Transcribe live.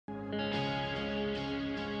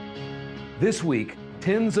This week,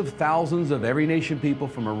 tens of thousands of Every Nation people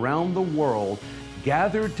from around the world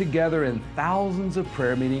gathered together in thousands of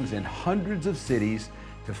prayer meetings in hundreds of cities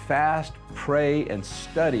to fast, pray, and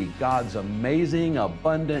study God's amazing,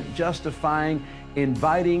 abundant, justifying,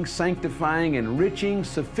 inviting, sanctifying, enriching,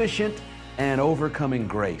 sufficient, and overcoming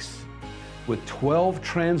grace. With 12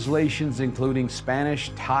 translations including Spanish,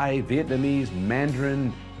 Thai, Vietnamese,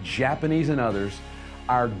 Mandarin, Japanese, and others,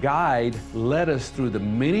 our guide led us through the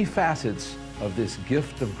many facets of this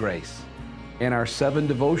gift of grace. In our 7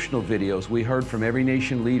 devotional videos, we heard from Every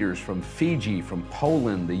Nation leaders from Fiji, from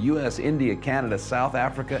Poland, the U.S., India, Canada, South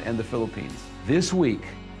Africa, and the Philippines. This week,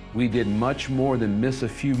 we did much more than miss a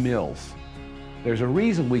few meals. There's a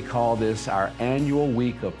reason we call this our annual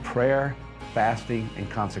week of prayer, fasting, and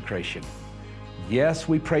consecration. Yes,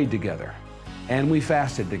 we prayed together, and we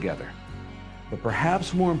fasted together. But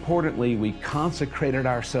perhaps more importantly, we consecrated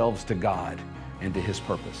ourselves to God and to His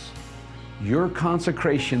purpose. Your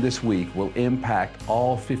consecration this week will impact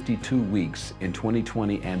all 52 weeks in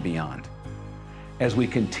 2020 and beyond. As we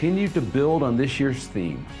continue to build on this year's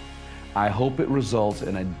theme, I hope it results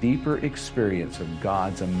in a deeper experience of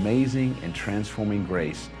God's amazing and transforming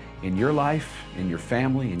grace in your life, in your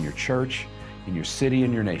family, in your church, in your city,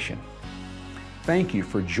 and your nation. Thank you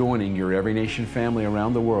for joining your Every Nation family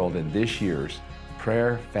around the world in this year's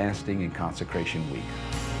Prayer, Fasting, and Consecration Week.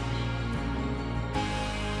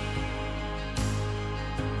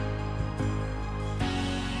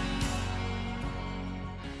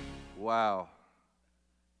 Wow.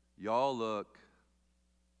 Y'all look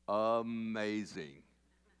amazing.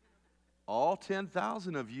 All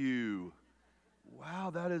 10,000 of you. Wow,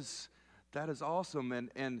 that is awesome.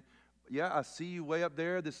 And yeah, I see you way up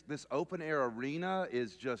there. This open air arena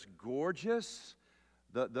is just gorgeous.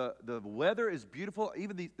 The weather is beautiful.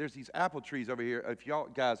 Even there's these apple trees over here. If y'all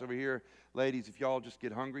guys over here, ladies, if y'all just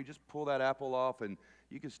get hungry, just pull that apple off and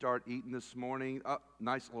you can start eating this morning.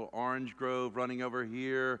 Nice little orange grove running over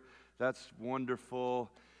here. That's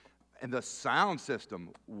wonderful. And the sound system,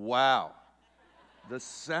 wow. The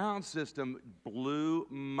sound system blew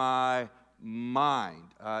my mind.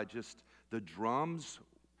 The drums,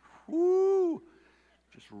 whoo,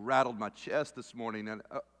 just rattled my chest this morning. And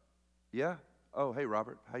yeah. Oh, hey,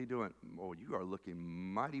 Robert. How you doing? Oh, you are looking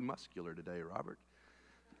mighty muscular today, Robert.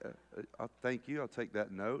 Thank you. I'll take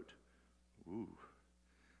that note. Ooh,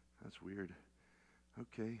 that's weird.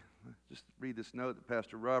 Okay, just read this note that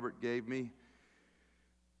Pastor Robert gave me.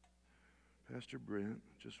 Pastor Brent,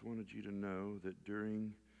 just wanted you to know that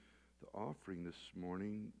during the offering this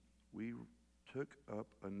morning, we took up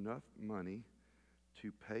enough money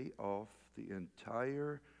to pay off the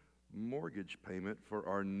entire mortgage payment for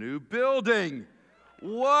our new building.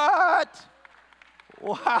 What?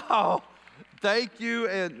 Wow. Thank you.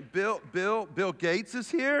 And Bill Gates is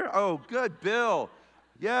here? Oh, good, Bill.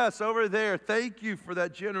 Yes, over there. Thank you for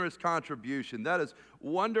that generous contribution. That is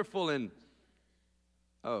wonderful. And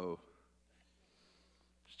oh,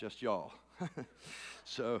 it's just y'all.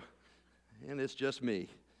 And it's just me.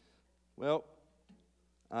 Well,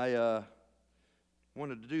 I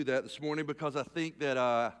wanted to do that this morning because I think that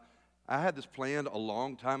I had this planned a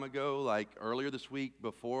long time ago, like earlier this week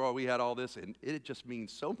before we had all this, and it just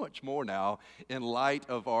means so much more now in light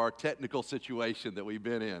of our technical situation that we've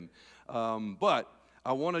been in. But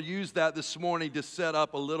I want to use that this morning to set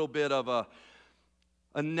up a little bit of a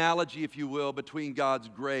analogy, if you will, between God's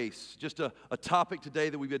grace. Just a topic today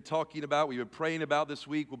that we've been talking about, we've been praying about this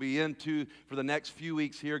week. We'll be into for the next few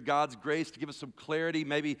weeks here, God's grace, to give us some clarity,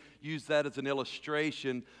 maybe use that as an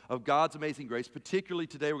illustration of God's amazing grace. Particularly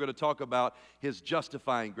today, we're going to talk about His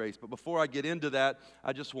justifying grace. But before I get into that,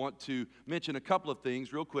 I just want to mention a couple of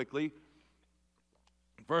things real quickly.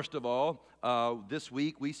 First of all, this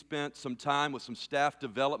week we spent some time with some staff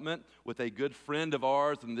development with a good friend of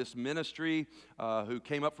ours in this ministry who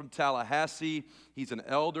came up from Tallahassee. He's an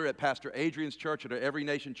elder at Pastor Adrian's church, at our Every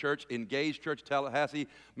Nation Church, Engaged Church, Tallahassee.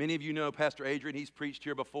 Many of you know Pastor Adrian. He's preached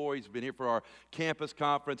here before. He's been here for our campus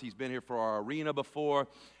conference. He's been here for our arena before.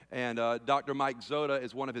 And Dr. Mike Zoda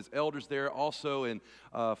is one of his elders there, also in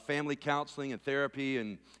family counseling and therapy,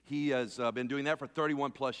 and he has been doing that for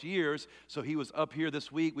 31 plus years. So he was up here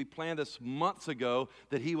this week. We planned this months ago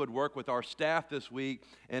that he would work with our staff this week,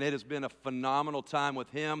 and it has been a phenomenal time with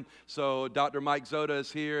him. So Dr. Mike Zoda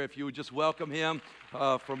is here. If you would just welcome him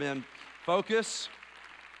from In Focus.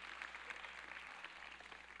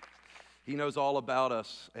 He knows all about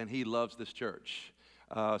us, and he loves this church.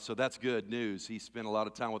 So that's good news. He spent a lot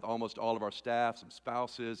of time with almost all of our staff, some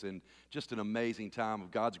spouses, and just an amazing time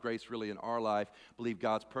of God's grace really in our life. I believe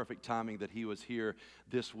God's perfect timing that he was here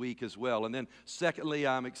this week as well. And then secondly,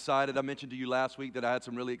 I'm excited. I mentioned to you last week that I had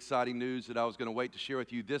some really exciting news that I was going to wait to share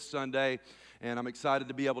with you this Sunday. And I'm excited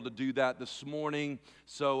to be able to do that this morning.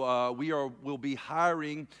 So we'll be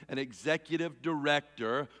hiring an executive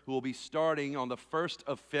director who will be starting on the 1st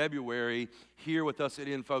of February here with us at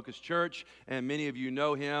In Focus Church. And many of you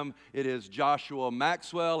know him. It is Joshua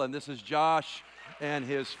Maxwell, and this is Josh and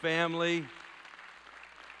his family.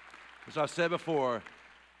 As I said before,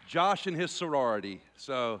 Josh and his sorority.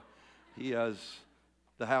 So he is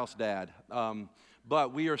the house dad.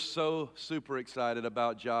 But we are so super excited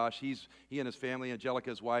about Josh. He and his family,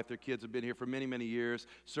 Angelica, his wife, their kids have been here for many, many years,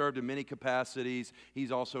 served in many capacities.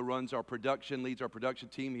 He's also leads our production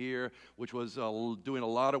team here, which was doing a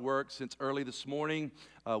lot of work since early this morning.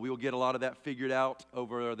 We will get a lot of that figured out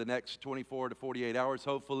over the next 24 to 48 hours,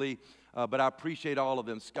 hopefully. But I appreciate all of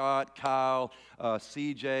them, Scott, Kyle,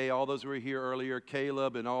 CJ, all those who were here earlier,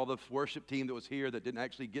 Caleb, and all the worship team that was here that didn't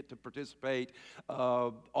actually get to participate.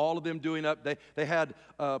 All of them doing up. They had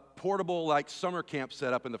a portable summer camp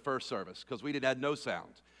set up in the first service because we had no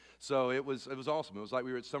sound. So it was awesome. It was like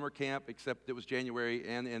we were at summer camp, except it was January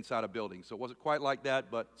and inside a building. So it wasn't quite like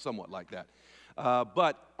that, but somewhat like that.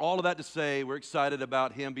 But all of that to say, we're excited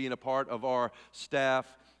about him being a part of our staff.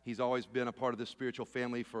 He's always been a part of this spiritual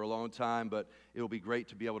family for a long time, but it will be great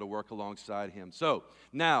to be able to work alongside him. So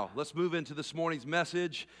now let's move into this morning's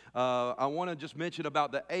message. I want to just mention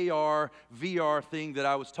about the AR, VR thing that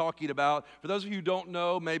I was talking about. For those of you who don't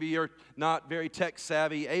know, maybe you're not very tech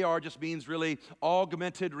savvy, AR just means really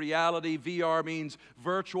augmented reality. VR means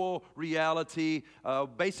virtual reality.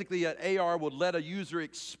 Basically, an AR would let a user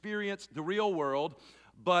experience the real world,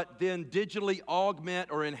 but then digitally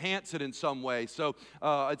augment or enhance it in some way. So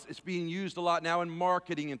it's being used a lot now in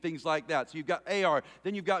marketing and things like that. So you've got AR,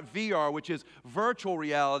 then you've got VR, which is virtual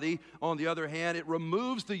reality. On the other hand, it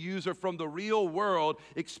removes the user from the real world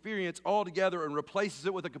experience altogether and replaces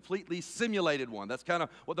it with a completely simulated one. That's kind of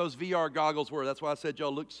what those VR goggles were. That's why I said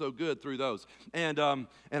y'all looked so good through those. And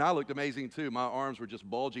I looked amazing too. My arms were just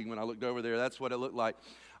bulging when I looked over there. That's what it looked like.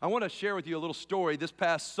 I want to share with you a little story. This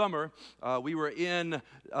past summer, we were in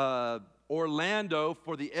Orlando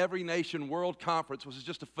for the Every Nation World Conference, which was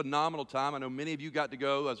just a phenomenal time. I know many of you got to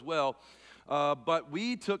go as well. But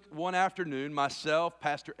we took one afternoon, myself,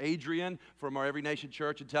 Pastor Adrian from our Every Nation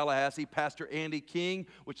Church in Tallahassee, Pastor Andy King,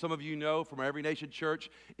 which some of you know from our Every Nation Church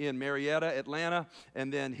in Marietta, Atlanta,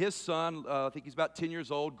 and then his son, I think he's about 10 years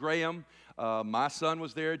old, Graham. My son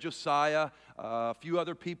was there, Josiah. A few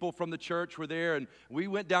other people from the church were there, and we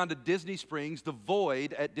went down to Disney Springs, the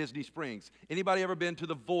Void at Disney Springs. Anybody ever been to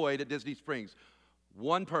the Void at Disney Springs?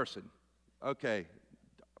 One person. Okay.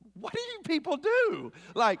 What do you people do?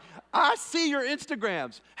 I see your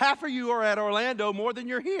Instagrams. Half of you are at Orlando more than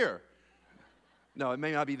you're here. No, it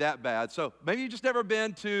may not be that bad. So maybe you've just never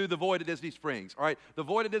been to the Void at Disney Springs. All right, the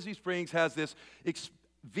Void at Disney Springs has this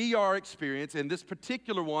VR experience, and this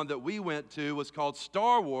particular one that we went to was called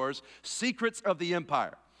Star Wars: Secrets of the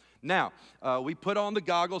Empire. Now, we put on the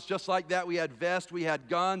goggles just like that. We had vests, we had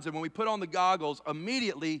guns, and when we put on the goggles,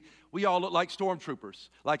 immediately we all looked like stormtroopers.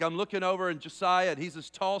 Like I'm looking over at Josiah, and he's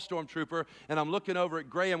this tall stormtrooper, and I'm looking over at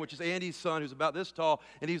Graham, which is Andy's son, who's about this tall,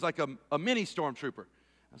 and he's like a mini stormtrooper.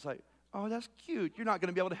 I was like, oh, that's cute. You're not going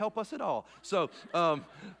to be able to help us at all. So,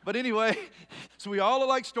 but anyway, so we all look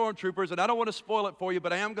like stormtroopers, and I don't want to spoil it for you,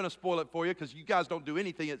 but I am going to spoil it for you because you guys don't do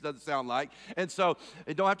anything it doesn't sound like. And so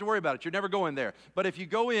you don't have to worry about it. You're never going there. But if you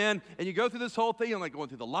go in and you go through this whole thing, I'm like going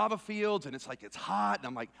through the lava fields, and it's like it's hot, and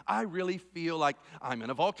I'm like, I really feel like I'm in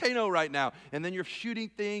a volcano right now. And then you're shooting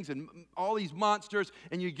things and all these monsters,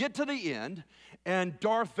 and you get to the end, and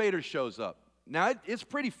Darth Vader shows up. Now, it's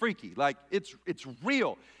pretty freaky. Like, it's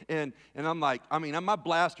real. And I'm like, I'm my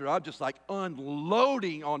blaster. I'm just like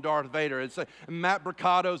unloading on Darth Vader. And Matt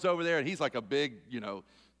Bricato's over there, and he's like a big,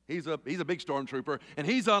 he's a big stormtrooper. And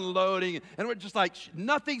he's unloading. And we're just like,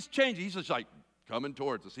 nothing's changing. He's just like coming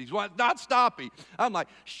towards us. He's not stopping. I'm like,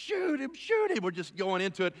 shoot him. We're just going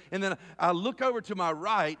into it. And then I look over to my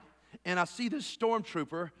right, and I see this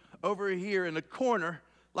stormtrooper over here in the corner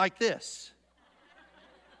like this.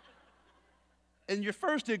 And your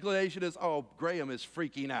first inclination is, oh, Graham is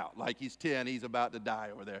freaking out. Like he's 10, he's about to die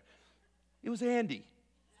over there. It was Andy,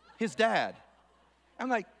 his dad. I'm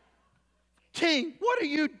like, King, what are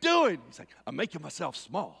you doing? He's like, I'm making myself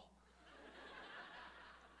small.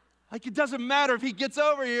 Like it doesn't matter if he gets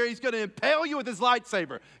over here, he's going to impale you with his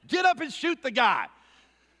lightsaber. Get up and shoot the guy.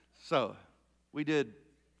 So we did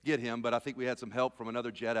get him, but I think we had some help from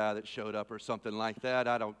another Jedi that showed up or something like that.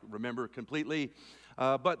 I don't remember completely.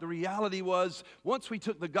 But the reality was, once we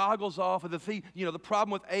took the goggles off, of the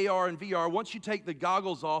problem with AR and VR, once you take the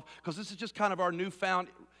goggles off, because this is just kind of our newfound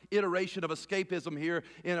iteration of escapism here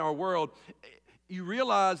in our world, you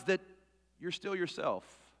realize that you're still yourself.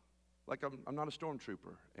 Like I'm not a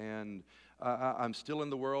stormtrooper, and I'm still in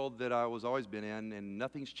the world that I was always been in, and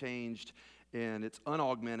nothing's changed, and it's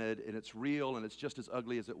unaugmented, and it's real, and it's just as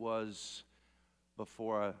ugly as it was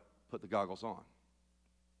before I put the goggles on.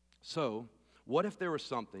 So, what if there was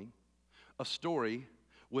something, a story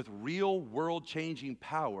with real world-changing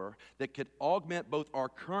power that could augment both our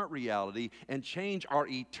current reality and change our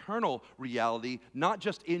eternal reality, not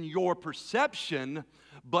just in your perception,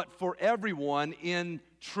 but for everyone in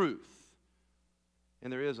truth?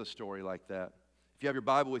 And there is a story like that. If you have your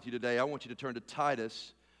Bible with you today, I want you to turn to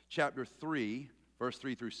Titus chapter 3, verse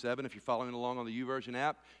 3 through 7. If you're following along on the YouVersion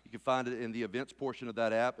app, you can find it in the events portion of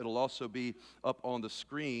that app. It'll also be up on the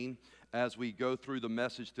screen as we go through the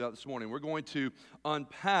message throughout this morning. We're going to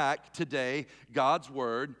unpack today God's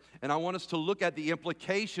Word, and I want us to look at the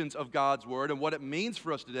implications of God's Word and what it means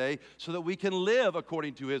for us today so that we can live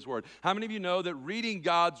according to His Word. How many of you know that reading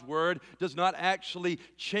God's Word does not actually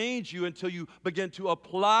change you until you begin to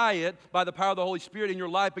apply it by the power of the Holy Spirit in your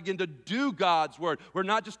life, begin to do God's Word? We're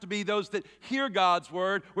not just to be those that hear God's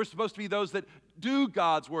Word, we're supposed to be those that do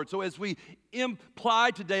God's Word. So as we imply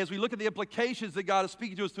today, as we look at the implications that God is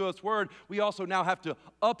speaking to us through His Word, we also now have to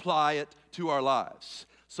apply it to our lives.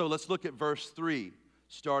 So let's look at verse 3,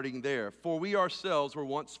 starting there. For we ourselves were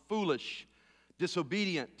once foolish,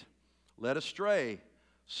 disobedient, led astray,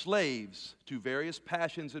 slaves to various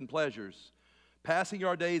passions and pleasures, passing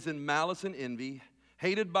our days in malice and envy,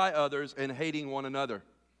 hated by others and hating one another.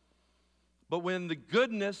 But when the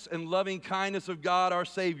goodness and loving kindness of God our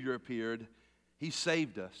Savior appeared, He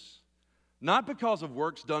saved us, not because of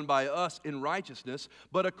works done by us in righteousness,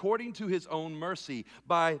 but according to His own mercy,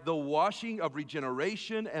 by the washing of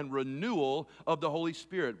regeneration and renewal of the Holy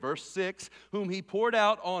Spirit. Verse 6, whom He poured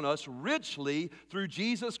out on us richly through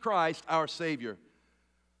Jesus Christ our Savior,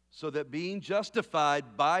 so that being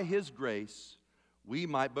justified by His grace, we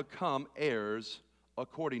might become heirs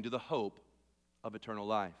according to the hope of eternal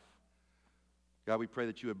life. God, we pray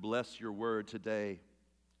that You would bless Your Word today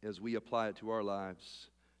as we apply it to our lives.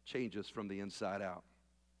 Change us from the inside out.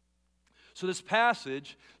 So this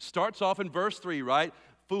passage starts off in verse 3, right?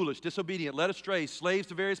 Foolish, disobedient, led astray, slaves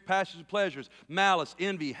to various passions and pleasures, malice,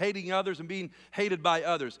 envy, hating others and being hated by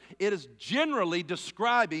others. It is generally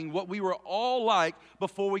describing what we were all like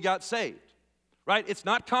before we got saved, right? It's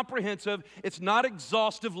not comprehensive. It's not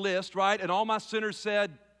exhaustive list, right? And all my sinners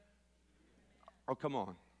said, oh, come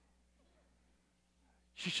on.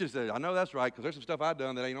 She should have said, I know that's right, because there's some stuff I've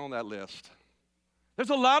done that ain't on that list.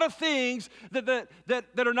 There's a lot of things that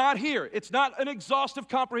are not here. It's not an exhaustive,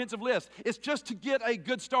 comprehensive list. It's just to get a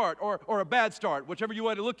good start or a bad start, whichever you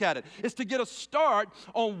want to look at it. It's to get a start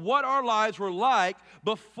on what our lives were like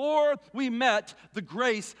before we met the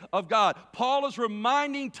grace of God. Paul is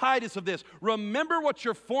reminding Titus of this. Remember what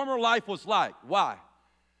your former life was like. Why?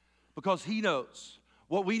 Because he knows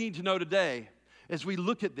what we need to know today as we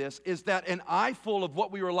look at this is that an eyeful of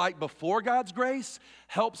what we were like before God's grace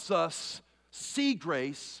helps us see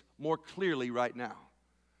grace more clearly right now.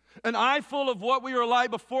 An eyeful of what we were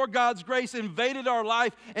like before God's grace invaded our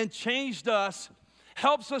life and changed us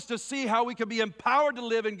helps us to see how we can be empowered to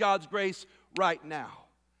live in God's grace right now.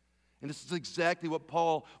 And this is exactly what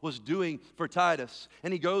Paul was doing for Titus.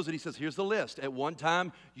 And he goes and he says, here's the list. At one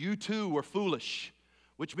time, you too were foolish,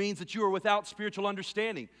 which means that you were without spiritual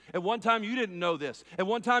understanding. At one time, you didn't know this. At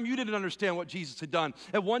one time, you didn't understand what Jesus had done.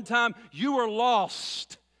 At one time, you were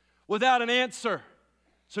lost without an answer.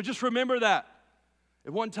 So just remember that.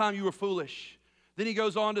 At one time, you were foolish. Then he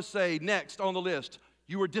goes on to say, next on the list,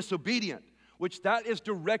 you were disobedient, which that is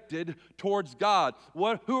directed towards God.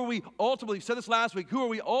 Who are we ultimately, said this last week, who are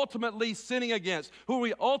we ultimately sinning against? Who are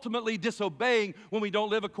we ultimately disobeying when we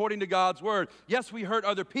don't live according to God's word? Yes, we hurt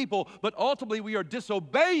other people, but ultimately we are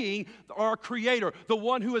disobeying our Creator, the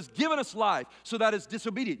one who has given us life. So that is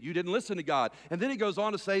disobedient. You didn't listen to God. And then he goes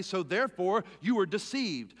on to say, so therefore you were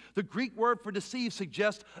deceived. The Greek word for deceive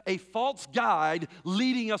suggests a false guide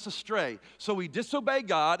leading us astray. So we disobey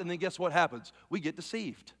God, and then guess what happens? We get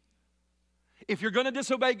deceived. If you're going to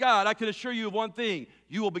disobey God, I can assure you of one thing.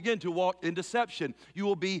 You will begin to walk in deception. You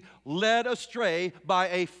will be led astray by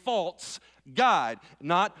a false guide.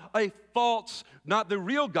 Not the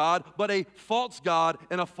real God, but a false God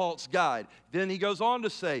and a false guide. Then he goes on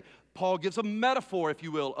to say, Paul gives a metaphor, if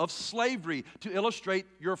you will, of slavery to illustrate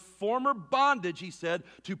your former bondage, he said,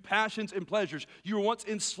 to passions and pleasures. You were once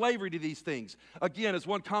in slavery to these things. Again, as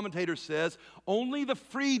one commentator says, only the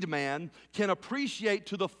freed man can appreciate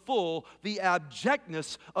to the full the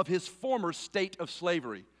abjectness of his former state of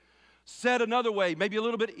slavery. Said another way, maybe a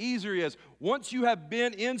little bit easier, is once you have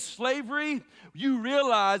been in slavery, you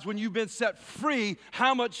realize when you've been set free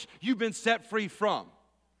how much you've been set free from.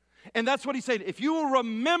 And that's what he's saying. If you will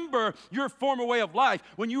remember your former way of life,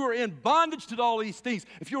 when you were in bondage to all these things,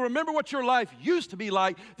 if you remember what your life used to be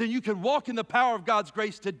like, then you can walk in the power of God's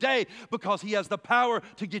grace today, because he has the power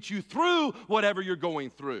to get you through whatever you're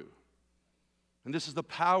going through. And this is the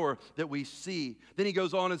power that we see. Then he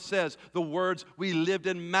goes on and says, the words, we lived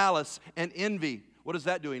in malice and envy. What is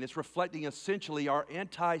that doing? It's reflecting essentially our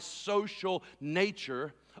antisocial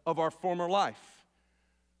nature of our former life.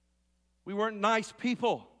 We weren't nice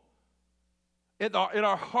people. In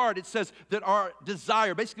our heart, it says that our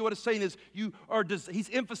desire, basically what it's saying is he's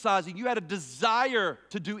emphasizing you had a desire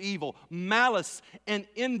to do evil, malice and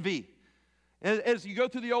envy. And as you go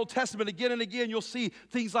through the Old Testament again and again, you'll see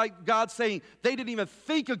things like God saying they didn't even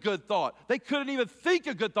think a good thought. They couldn't even think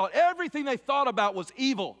a good thought. Everything they thought about was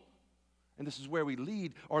evil. And this is where we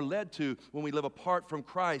led to when we live apart from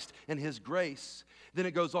Christ and his grace. Then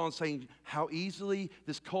it goes on saying how easily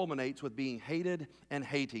this culminates with being hated and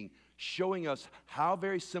hating, showing us how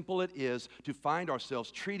very simple it is to find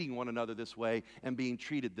ourselves treating one another this way and being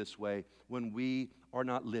treated this way when we are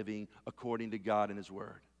not living according to God and his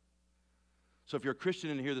word. So if you're a Christian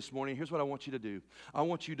in here this morning, here's what I want you to do. I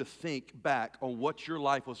want you to think back on what your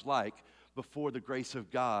life was like before the grace of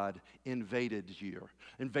God invaded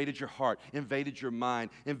your heart, invaded your mind,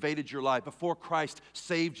 invaded your life, before Christ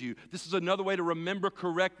saved you. This is another way to remember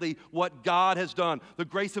correctly what God has done, the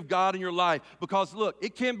grace of God in your life. Because look,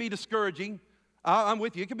 it can be discouraging. I'm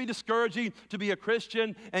with you. It can be discouraging to be a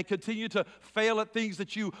Christian and continue to fail at things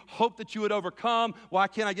that you hope that you would overcome. Why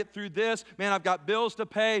can't I get through this? Man, I've got bills to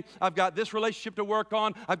pay. I've got this relationship to work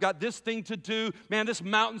on. I've got this thing to do. Man, this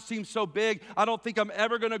mountain seems so big. I don't think I'm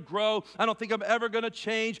ever going to grow. I don't think I'm ever going to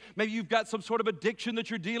change. Maybe you've got some sort of addiction that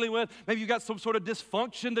you're dealing with. Maybe you've got some sort of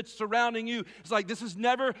dysfunction that's surrounding you. It's like, this is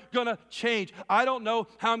never going to change. I don't know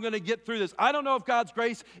how I'm going to get through this. I don't know if God's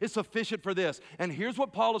grace is sufficient for this. And here's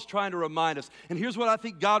what Paul is trying to remind us. And here's what I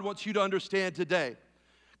think God wants you to understand today.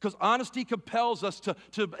 Because honesty compels us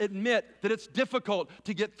to admit that it's difficult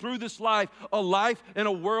to get through this life, a life in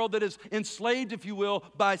a world that is enslaved, if you will,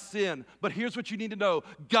 by sin. But here's what you need to know.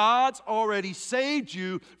 God's already saved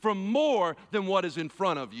you from more than what is in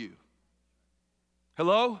front of you.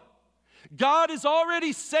 Hello? God has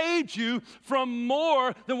already saved you from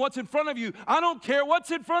more than what's in front of you. I don't care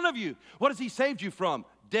what's in front of you. What has he saved you from?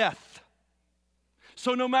 Death.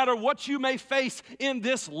 So no matter what you may face in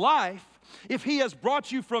this life, if he has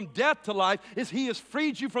brought you from death to life, if he has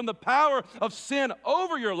freed you from the power of sin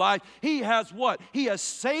over your life, he has what? He has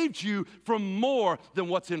saved you from more than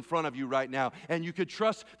what's in front of you right now. And you could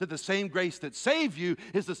trust that the same grace that saved you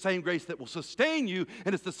is the same grace that will sustain you,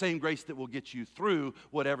 and it's the same grace that will get you through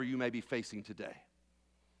whatever you may be facing today.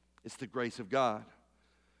 It's the grace of God.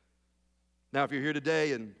 Now, if you're here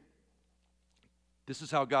today and this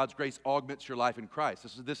is how God's grace augments your life in Christ.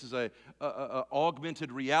 This is a augmented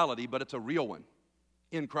reality, but it's a real one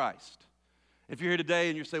in Christ. If you're here today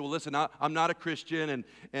and you say, well, listen, I'm not a Christian,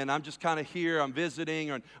 and I'm just kind of here, I'm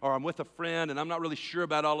visiting, or I'm with a friend, and I'm not really sure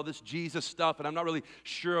about all of this Jesus stuff, and I'm not really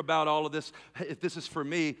sure about all of this, if this is for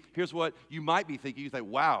me, here's what you might be thinking. You think,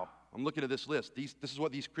 wow, I'm looking at this list. This is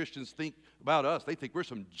what these Christians think about us. They think we're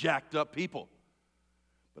some jacked up people.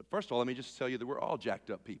 But first of all, let me just tell you that we're all jacked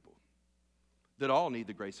up people that all need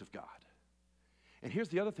the grace of God. And here's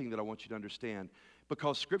the other thing that I want you to understand,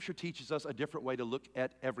 because Scripture teaches us a different way to look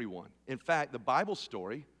at everyone. In fact, the Bible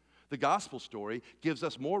story, the gospel story, gives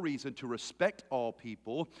us more reason to respect all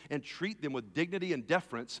people and treat them with dignity and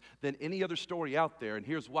deference than any other story out there. And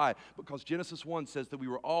here's why. Because Genesis 1 says that we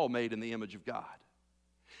were all made in the image of God.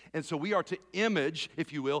 And so we are to image,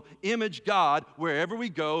 if you will, image God wherever we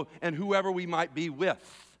go and whoever we might be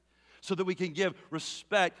with, so that we can give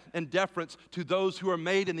respect and deference to those who are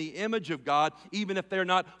made in the image of God, even if they're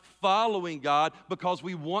not following God, because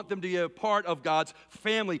we want them to be a part of God's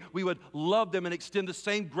family. We would love them and extend the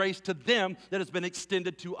same grace to them that has been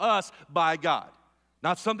extended to us by God.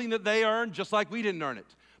 Not something that they earned, just like we didn't earn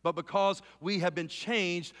it, but because we have been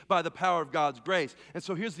changed by the power of God's grace. And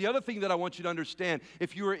so here's the other thing that I want you to understand.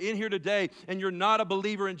 If you are in here today and you're not a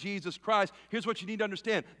believer in Jesus Christ, here's what you need to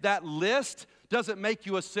understand. That list doesn't make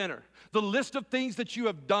you a sinner. The list of things that you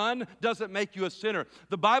have done doesn't make you a sinner.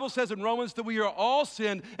 The Bible says in Romans that we are all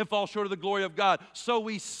sinned and fall short of the glory of God. So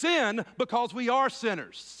we sin because we are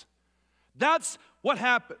sinners. That's what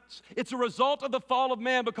happens. It's a result of the fall of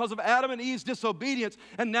man because of Adam and Eve's disobedience,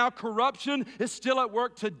 and now corruption is still at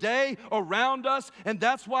work today around us, and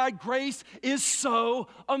that's why grace is so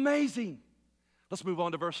amazing. Let's move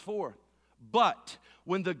on to verse 4. But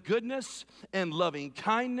when the goodness and loving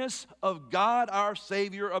kindness of God our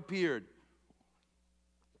Savior appeared.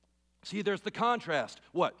 See, there's the contrast.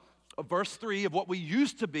 What? Verse 3 of what we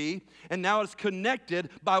used to be, and now it's connected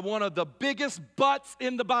by one of the biggest buts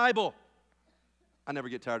in the Bible. I never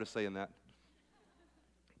get tired of saying that.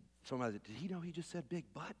 Somebody said, did he know he just said big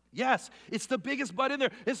butt? Yes, it's the biggest butt in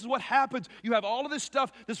there. This is what happens. You have all of this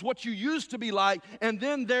stuff. This is what you used to be like. And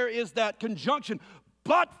then there is that conjunction.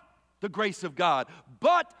 But the grace of God.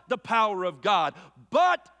 But the power of God.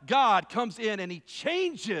 But God comes in and He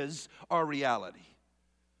changes our reality.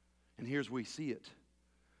 And here's where we see it.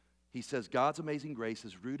 He says God's amazing grace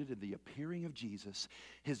is rooted in the appearing of Jesus.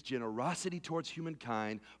 His generosity towards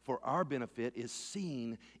humankind for our benefit is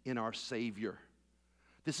seen in our Savior.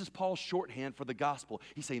 This is Paul's shorthand for the gospel.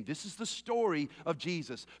 He's saying this is the story of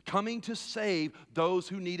Jesus coming to save those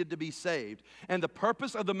who needed to be saved. And the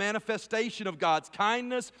purpose of the manifestation of God's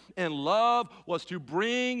kindness and love was to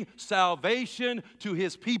bring salvation to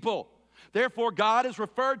His people. Therefore, God is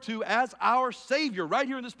referred to as our Savior. Right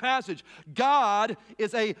here in this passage, God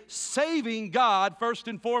is a saving God first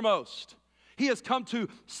and foremost. He has come to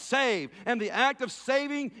save, and the act of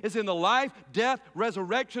saving is in the life, death,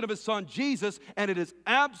 resurrection of His Son Jesus, and it is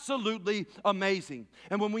absolutely amazing.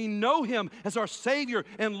 And when we know Him as our Savior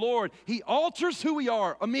and Lord, He alters who we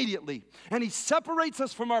are immediately, and He separates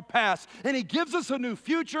us from our past, and He gives us a new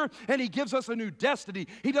future, and He gives us a new destiny.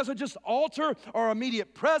 He doesn't just alter our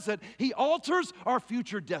immediate present, He alters our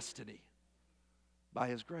future destiny by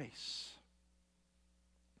His grace.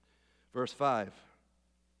 Verse 5.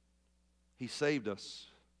 He saved us,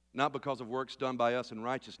 not because of works done by us in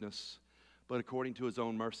righteousness, but according to His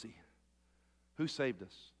own mercy. Who saved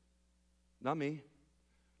us? Not me,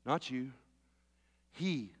 not you.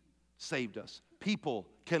 He saved us. People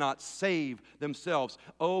cannot save themselves.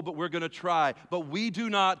 Oh, but we're going to try. But we do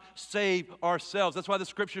not save ourselves. That's why the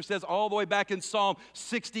Scripture says all the way back in Psalm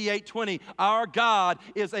 68:20, our God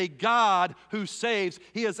is a God who saves.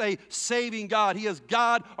 He is a saving God. He is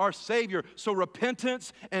God, our Savior. So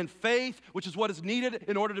repentance and faith, which is what is needed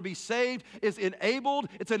in order to be saved, is enabled.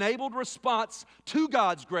 It's enabled response to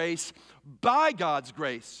God's grace by God's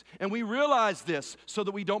grace. And we realize this so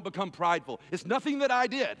that we don't become prideful. It's nothing that I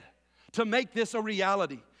did to make this a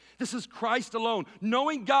reality. This is Christ alone.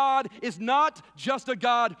 Knowing God is not just a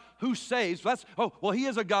God who saves. He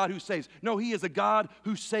is a God who saves. No, He is a God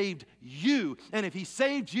who saved you. And if He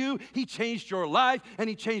saved you, He changed your life, and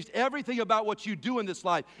He changed everything about what you do in this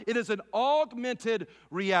life. It is an augmented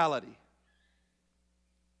reality.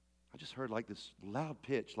 I just heard like this loud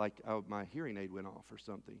pitch, like my hearing aid went off or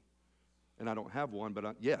something. And I don't have one,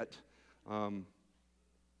 but yet. So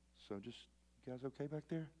just, you guys okay back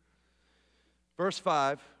there? Verse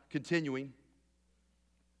 5, continuing,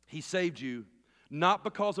 He saved you not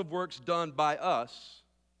because of works done by us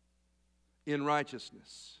in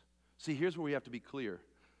righteousness. See, here's where we have to be clear.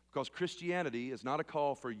 Because Christianity is not a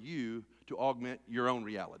call for you to augment your own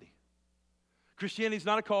reality. Christianity is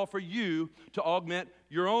not a call for you to augment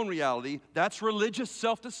your own reality. That's religious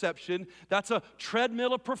self-deception. That's a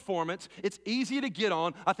treadmill of performance. It's easy to get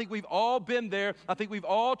on. I think we've all been there. I think we've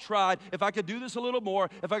all tried. If I could do this a little more,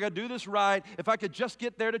 if I could do this right, if I could just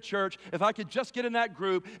get there to church, if I could just get in that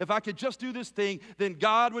group, if I could just do this thing, then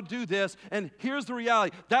God would do this. And here's the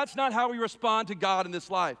reality. That's not how we respond to God in this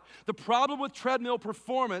life. The problem with treadmill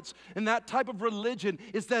performance and that type of religion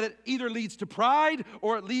is that it either leads to pride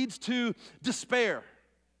or it leads to despair.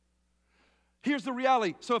 Here's the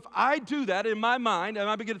reality. So if I do that in my mind, and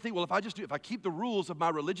I begin to think, well, if I keep the rules of my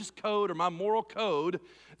religious code or my moral code,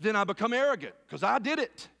 then I become arrogant because I did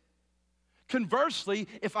it. Conversely,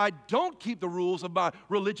 if I don't keep the rules of my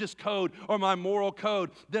religious code or my moral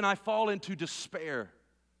code, then I fall into despair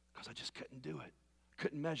because I just couldn't do it,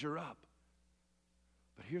 couldn't measure up.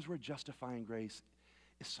 But here's where justifying grace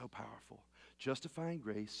is so powerful. Justifying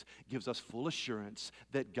grace gives us full assurance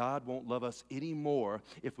that God won't love us any more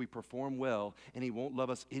if we perform well, and He won't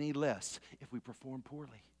love us any less if we perform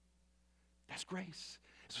poorly. That's grace.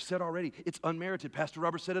 As said already, it's unmerited. Pastor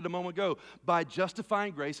Robert said it a moment ago. By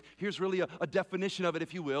justifying grace, here's really a definition of it,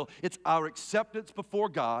 if you will. It's our acceptance before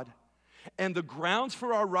God, and the grounds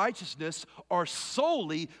for our righteousness are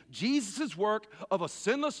solely Jesus' work of a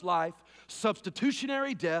sinless life,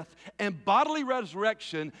 substitutionary death, and bodily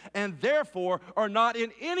resurrection, and therefore are not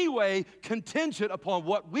in any way contingent upon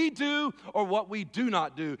what we do or what we do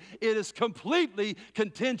not do. It is completely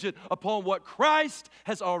contingent upon what Christ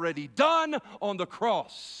has already done on the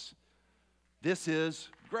cross. This is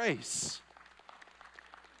grace.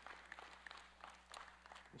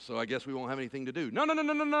 So I guess we won't have anything to do.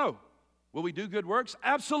 No. Will we do good works?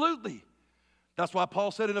 Absolutely. That's why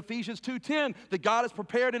Paul said in Ephesians 2:10 that God has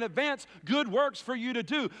prepared in advance good works for you to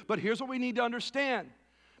do. But here's what we need to understand.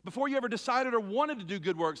 Before you ever decided or wanted to do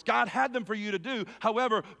good works, God had them for you to do.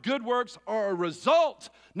 However, good works are a result,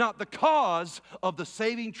 not the cause of the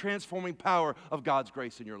saving, transforming power of God's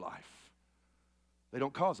grace in your life. They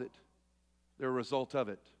don't cause it. They're a result of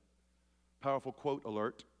it. Powerful quote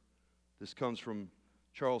alert. This comes from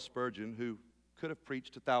Charles Spurgeon, who could have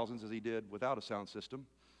preached to thousands as he did without a sound system.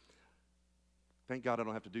 Thank God I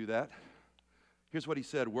don't have to do that. Here's what he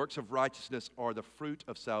said: works of righteousness are the fruit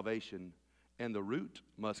of salvation, and the root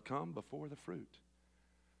must come before the fruit.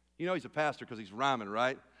 You know he's a pastor because he's rhyming,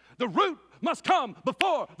 right? The root must come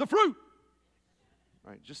before the fruit.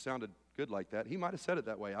 Right, it just sounded good like that. He might have said it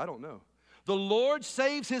that way. I don't know. The Lord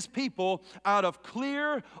saves his people out of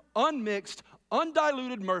clear, unmixed,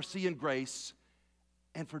 undiluted mercy and grace,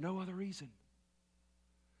 and for no other reason.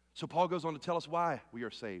 So Paul goes on to tell us why we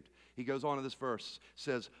are saved. He goes on in this verse,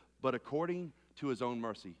 says, but according to his own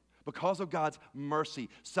mercy. Because of God's mercy,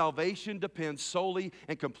 salvation depends solely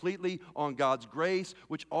and completely on God's grace,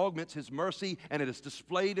 which augments his mercy, and it is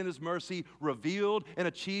displayed in his mercy, revealed and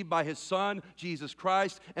achieved by his Son, Jesus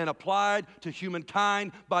Christ, and applied to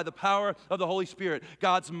humankind by the power of the Holy Spirit.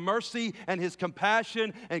 God's mercy and his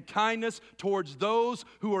compassion and kindness towards those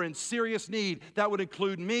who are in serious need. That would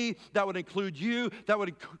include me, that would include you, that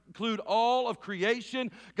would include all of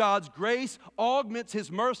creation. God's grace augments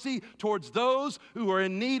his mercy towards those who are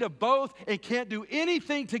in need of both and can't do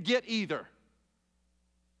anything to get either.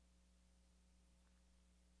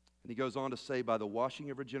 And he goes on to say, by the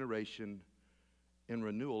washing of regeneration and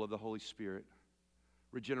renewal of the Holy Spirit.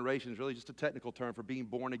 Regeneration is really just a technical term for being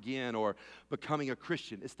born again or becoming a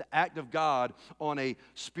Christian. It's the act of God on a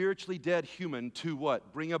spiritually dead human to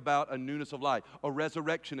what? Bring about a newness of life, a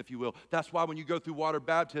resurrection, if you will. That's why when you go through water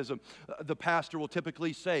baptism, the pastor will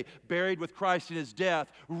typically say, buried with Christ in his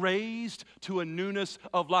death, raised to a newness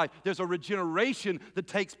of life. There's a regeneration that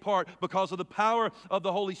takes part because of the power of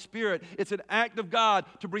the Holy Spirit. It's an act of God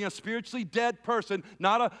to bring a spiritually dead person,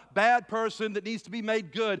 not a bad person that needs to be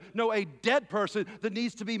made good. No, a dead person that needs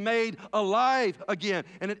to be made alive again.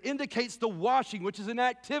 And it indicates the washing, which is an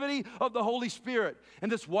activity of the Holy Spirit.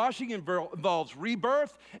 And this washing involves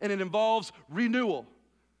rebirth and it involves renewal.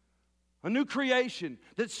 A new creation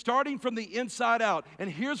that's starting from the inside out. And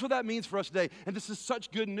here's what that means for us today. And this is such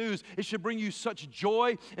good news. It should bring you such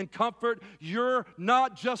joy and comfort. You're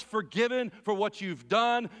not just forgiven for what you've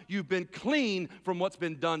done. You've been clean from what's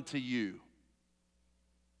been done to you.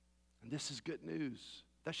 And this is good news.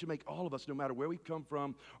 That should make all of us, no matter where we've come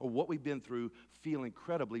from or what we've been through, feel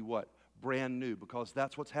incredibly what? Brand new, because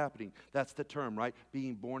that's what's happening. That's the term, right?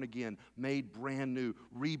 Being born again, made brand new,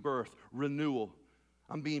 rebirth, renewal.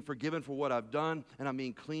 I'm being forgiven for what I've done, and I'm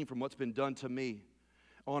being clean from what's been done to me.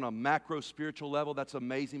 On a macro spiritual level, that's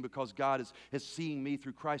amazing because God is seeing me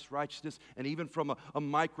through Christ's righteousness. And even from a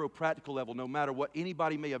micro practical level, no matter what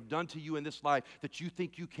anybody may have done to you in this life that you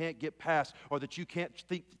think you can't get past or that you can't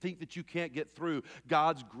think that you can't get through,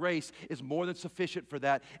 God's grace is more than sufficient for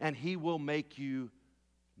that, and he will make you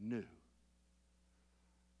new.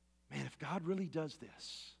 Man, if God really does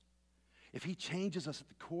this, if he changes us at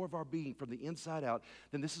the core of our being from the inside out,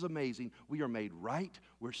 then this is amazing. We are made right,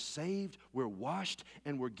 we're saved, we're washed,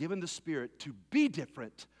 and we're given the Spirit to be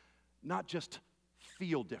different, not just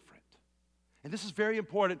feel different. And this is very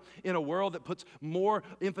important in a world that puts more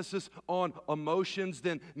emphasis on emotions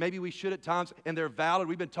than maybe we should at times, and they're valid.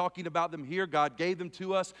 We've been talking about them here. God gave them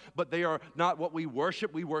to us, but they are not what we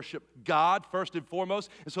worship. We worship God first and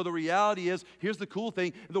foremost. And so the reality is, here's the cool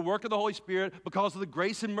thing, the work of the Holy Spirit, because of the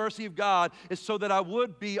grace and mercy of God, is so that I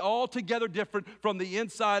would be altogether different from the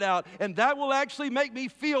inside out, and that will actually make me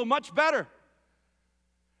feel much better.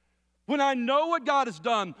 When I know what God has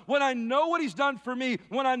done, when I know what He's done for me,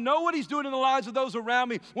 when I know what He's doing in the lives of those around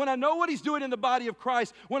me, when I know what He's doing in the body of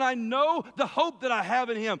Christ, when I know the hope that I have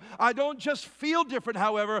in Him, I don't just feel different,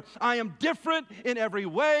 however, I am different in every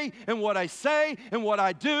way, in what I say, in what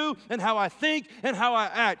I do, and how I think, and how I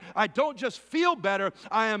act. I don't just feel better,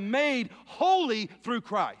 I am made holy through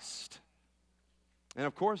Christ. And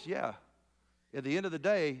of course, yeah, at the end of the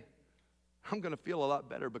day, I'm going to feel a lot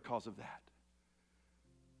better because of that.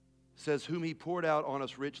 It says, whom He poured out on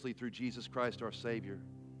us richly through Jesus Christ our Savior.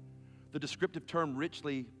 The descriptive term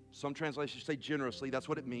richly, some translations say generously, that's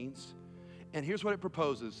what it means. And here's what it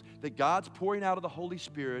proposes, that God's pouring out of the Holy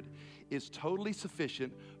Spirit is totally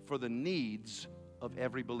sufficient for the needs of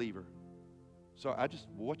every believer. So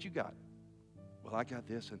what you got? Well, I got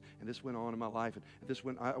this, and this went on in my life, and this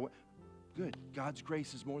went, good. God's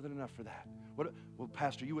grace is more than enough for that. Well,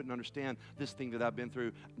 Pastor, you wouldn't understand this thing that I've been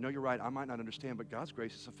through. No, you're right. I might not understand, but God's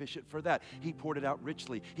grace is sufficient for that. He poured it out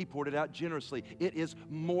richly. He poured it out generously. It is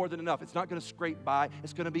more than enough. It's not going to scrape by.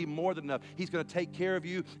 It's going to be more than enough. He's going to take care of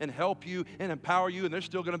you and help you and empower you, and there's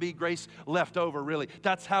still going to be grace left over, really.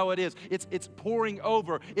 That's how it is. It's pouring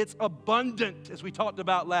over. It's abundant, as we talked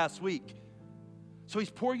about last week. So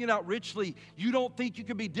He's pouring it out richly. You don't think you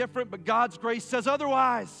can be different, but God's grace says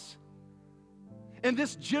otherwise. And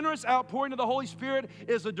this generous outpouring of the Holy Spirit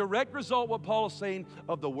is a direct result, what Paul is saying,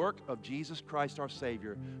 of the work of Jesus Christ our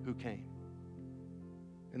Savior who came.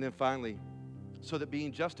 And then finally, so that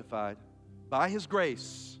being justified by His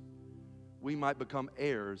grace, we might become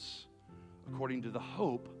heirs according to the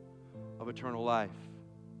hope of eternal life.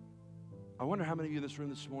 I wonder how many of you in this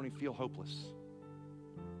room this morning feel hopeless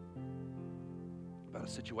about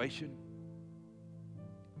a situation,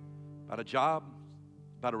 about a job,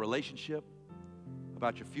 about a relationship,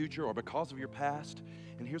 about your future, or because of your past.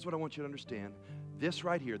 And here's what I want you to understand. This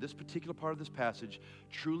right here, this particular part of this passage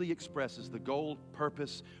truly expresses the goal,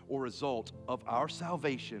 purpose, or result of our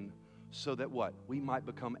salvation so that what? We might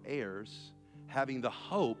become heirs, having the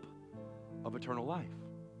hope of eternal life.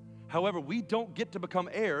 However, we don't get to become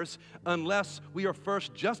heirs unless we are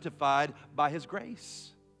first justified by His grace.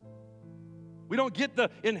 We don't get the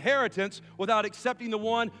inheritance without accepting the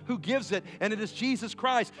one who gives it, and it is Jesus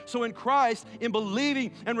Christ. So in Christ, in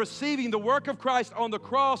believing and receiving the work of Christ on the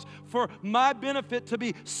cross for my benefit to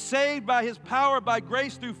be saved by His power, by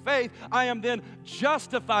grace through faith, I am then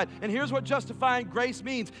justified. And here's what justifying grace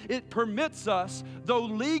means. It permits us, though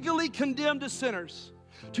legally condemned as sinners,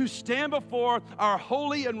 to stand before our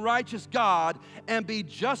holy and righteous God and be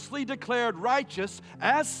justly declared righteous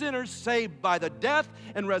as sinners saved by the death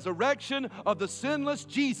and resurrection of the sinless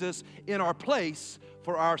Jesus in our place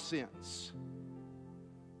for our sins.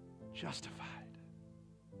 Justified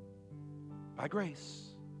by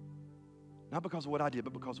grace. Not because of what I did,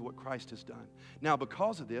 but because of what Christ has done. Now,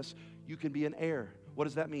 because of this, you can be an heir. What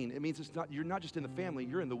does that mean? It means you're not just in the family,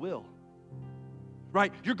 you're in the will.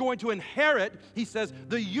 Right? You're going to inherit, he says,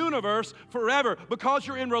 the universe forever. Because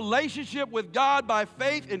you're in relationship with God by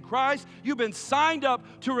faith in Christ, you've been signed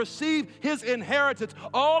up to receive His inheritance.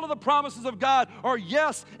 All of the promises of God are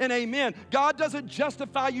yes and amen. God doesn't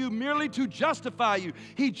justify you merely to justify you.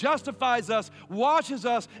 He justifies us, washes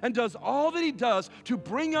us, and does all that He does to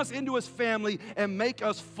bring us into His family and make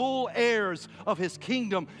us full heirs of His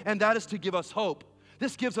kingdom, and that is to give us hope.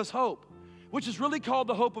 This gives us hope, which is really called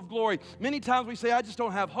the hope of glory. Many times we say, I just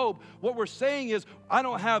don't have hope. What we're saying is, I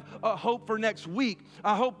don't have a hope for next week.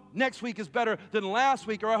 I hope next week is better than last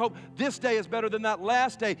week, or I hope this day is better than that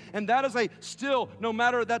last day. And that is still, no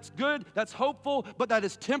matter, that's good, that's hopeful, but that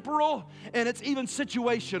is temporal, and it's even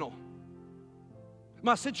situational.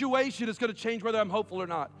 My situation is going to change whether I'm hopeful or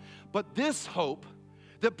not. But this hope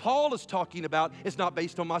that Paul is talking about is not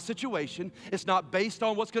based on my situation. It's not based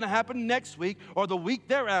on what's going to happen next week or the week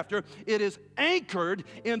thereafter. It is anchored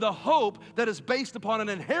in the hope that is based upon an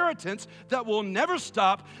inheritance that will never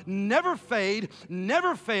stop, never fade,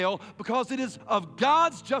 never fail, because it is of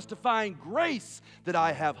God's justifying grace that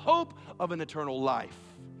I have hope of an eternal life.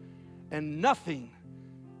 And nothing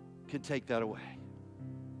can take that away.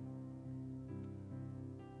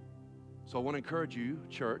 So I want to encourage you,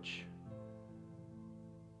 church,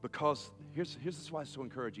 because here's why it's so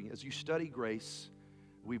encouraging. As you study grace,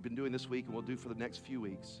 we've been doing this week and we'll do for the next few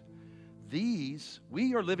weeks,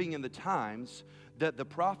 we are living in the times that the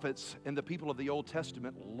prophets and the people of the Old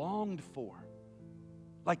Testament longed for.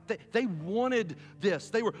 Like they wanted this.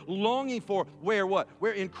 They were longing for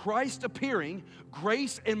where in Christ appearing,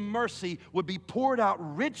 grace and mercy would be poured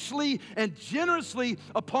out richly and generously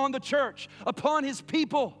upon the church, upon His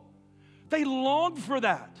people. They longed for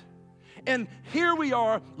that. And here we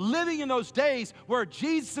are living in those days where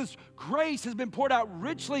Jesus' grace has been poured out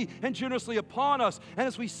richly and generously upon us. And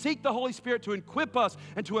as we seek the Holy Spirit to equip us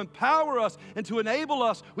and to empower us and to enable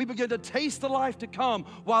us, we begin to taste the life to come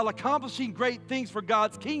while accomplishing great things for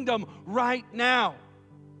God's kingdom right now.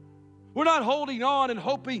 We're not holding on and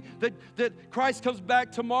hoping that Christ comes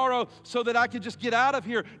back tomorrow so that I can just get out of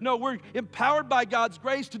here. No, we're empowered by God's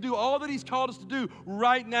grace to do all that He's called us to do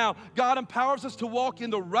right now. God empowers us to walk in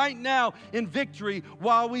the right now in victory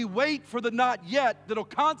while we wait for the not yet that'll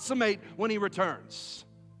consummate when He returns.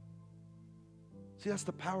 See, that's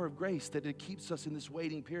the power of grace, that it keeps us in this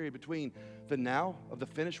waiting period between the now of the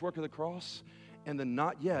finished work of the cross and the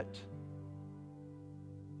not yet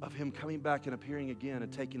of Him coming back and appearing again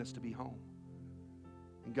and taking us to be home.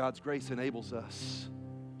 And God's grace enables us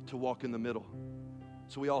to walk in the middle.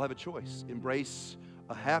 So we all have a choice. Embrace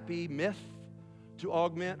a happy myth to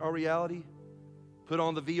augment our reality. Put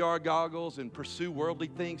on the VR goggles and pursue worldly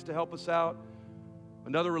things to help us out.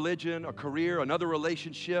 Another religion, a career, another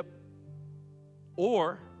relationship.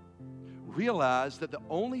 Or realize that the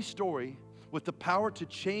only story with the power to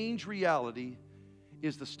change reality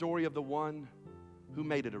is the story of the one who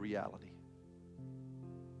made it a reality.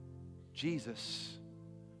 Jesus,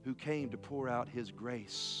 who came to pour out His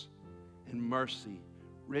grace and mercy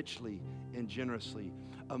richly and generously.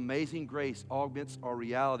 Amazing grace augments our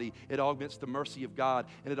reality. It augments the mercy of God,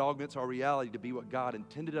 and it augments our reality to be what God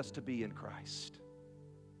intended us to be in Christ.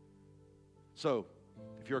 So,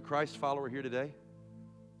 if you're a Christ follower here today,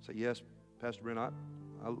 say, yes, Pastor Brent,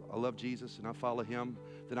 I love Jesus and I follow Him,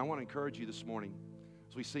 then I want to encourage you this morning.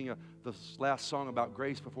 As we sing this last song about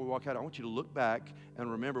grace before we walk out, I want you to look back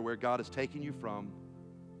and remember where God has taken you from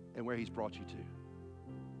and where He's brought you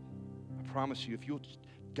to. I promise you, if you'll,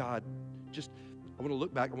 I want to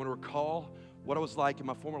look back, I want to recall what I was like in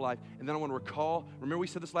my former life, and then I want to recall, remember we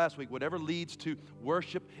said this last week, whatever leads to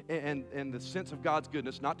worship and the sense of God's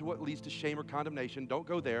goodness, not to what leads to shame or condemnation, don't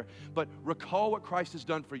go there, but recall what Christ has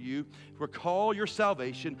done for you, recall your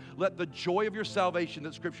salvation, let the joy of your salvation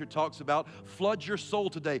that Scripture talks about flood your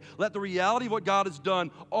soul today. Let the reality of what God has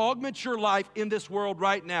done augment your life in this world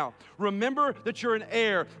right now. Remember that you're an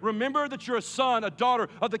heir, remember that you're a son, a daughter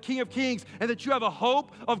of the King of Kings, and that you have a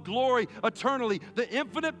hope of glory eternally. The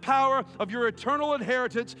infinite power of your eternal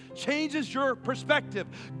inheritance changes your perspective.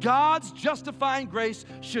 God's justifying grace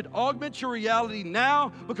should augment your reality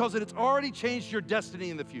now because it's already changed your destiny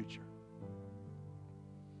in the future.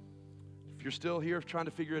 If you're still here trying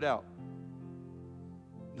to figure it out,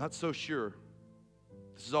 not so sure,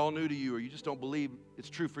 this is all new to you, or you just don't believe it's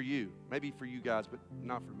true for you, maybe for you guys, but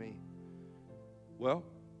not for me. Well,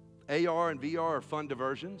 AR and VR are fun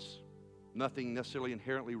diversions. Nothing necessarily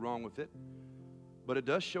inherently wrong with it. But it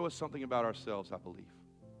does show us something about ourselves, I believe.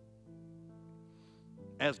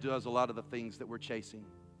 As does a lot of the things that we're chasing.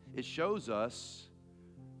 It shows us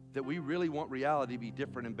that we really want reality to be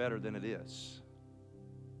different and better than it is.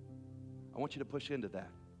 I want you to push into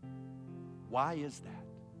that. Why is that?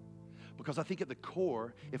 Because I think at the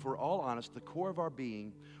core, if we're all honest, the core of our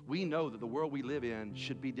being, we know that the world we live in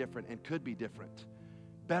should be different and could be different,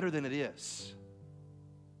 better than it is.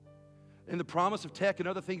 And the promise of tech and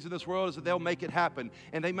other things in this world is that they'll make it happen.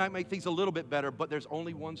 And they might make things a little bit better, but there's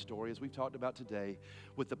only one story, as we've talked about today,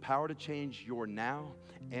 with the power to change your now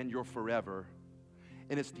and your forever.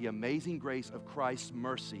 And it's the amazing grace of Christ's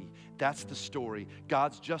mercy. That's the story.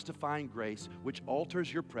 God's justifying grace, which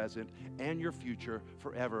alters your present and your future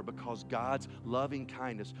forever, because God's loving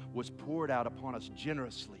kindness was poured out upon us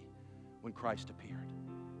generously when Christ appeared.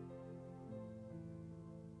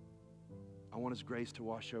 I want His grace to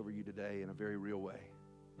wash over you today in a very real way.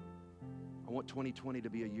 I want 2020 to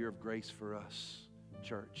be a year of grace for us,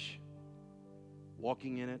 church.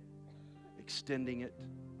 Walking in it, extending it,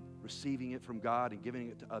 receiving it from God and giving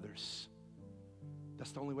it to others.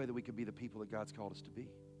 That's the only way that we can be the people that God's called us to be,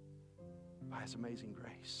 by His amazing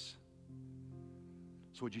grace.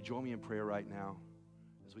 So would you join me in prayer right now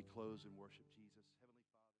as we close in worship?